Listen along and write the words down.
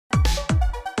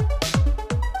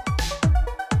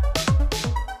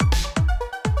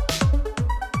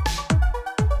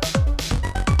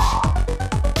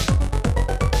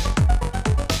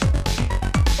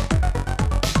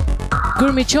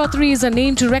Gurmeet Choudhary is a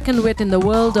name to reckon with in the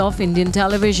world of Indian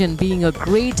television. Being a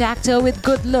great actor with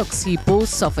good looks, he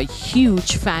boasts of a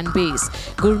huge fan base.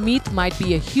 Gurmeet might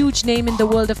be a huge name in the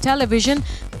world of television,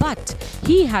 but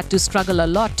he had to struggle a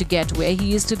lot to get where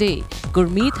he is today.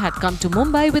 Gurmeet had come to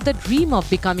Mumbai with the dream of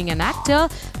becoming an actor,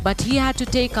 but he had to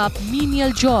take up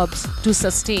menial jobs to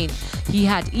sustain. He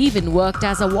had even worked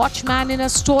as a watchman in a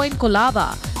store in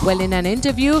Colaba. Well, in an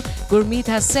interview, Gurmeet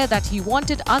has said that he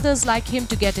wanted others like him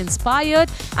to get inspired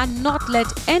and not let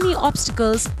any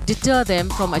obstacles deter them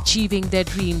from achieving their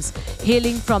dreams.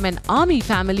 Hailing from an army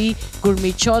family,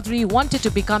 Gurmeet Choudhary wanted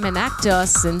to become an actor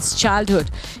since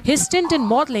childhood. His stint in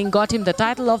modelling got him the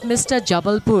title of Mr.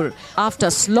 Jabalpur.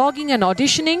 After slogging and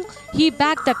auditioning, he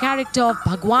bagged the character of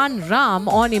Bhagwan Ram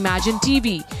on Imagine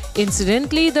TV.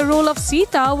 Incidentally, the role of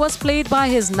Sita was played by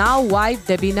his now wife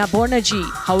Debina Bonnerjee.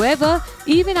 However,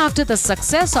 even after the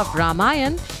success of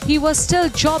Ramayan, he was still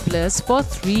jobless for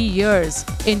 3 years.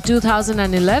 In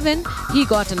 2011, he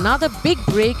got another big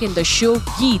break in the show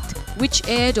Geet, which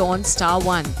aired on Star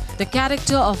One. The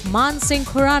character of Man Singh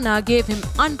Khurana gave him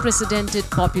unprecedented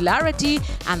popularity,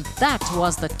 and that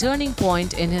was the turning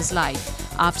point in his life.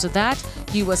 After that,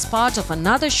 he was part of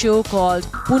another show called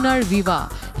Punar Viva.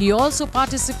 He also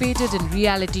participated in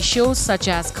reality shows such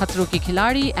as Khatron Ke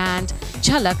Khiladi and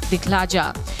Jhalak Dikhla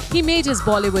Ja. He made his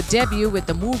Bollywood debut with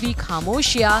the movie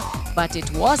Khamoshiya, but it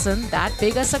wasn't that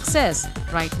big a success.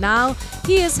 Right now,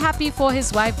 he is happy for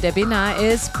his wife Debina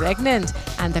is pregnant,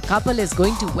 and the couple is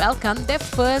going to welcome their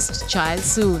first child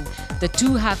soon. The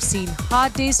two have seen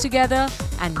hard days together,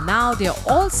 and now they're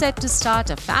all set to start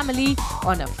a family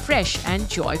on a fresh and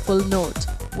joyful note.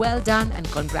 Well done,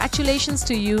 and congratulations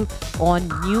to you on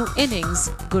new innings,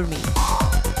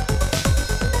 Gurmeet.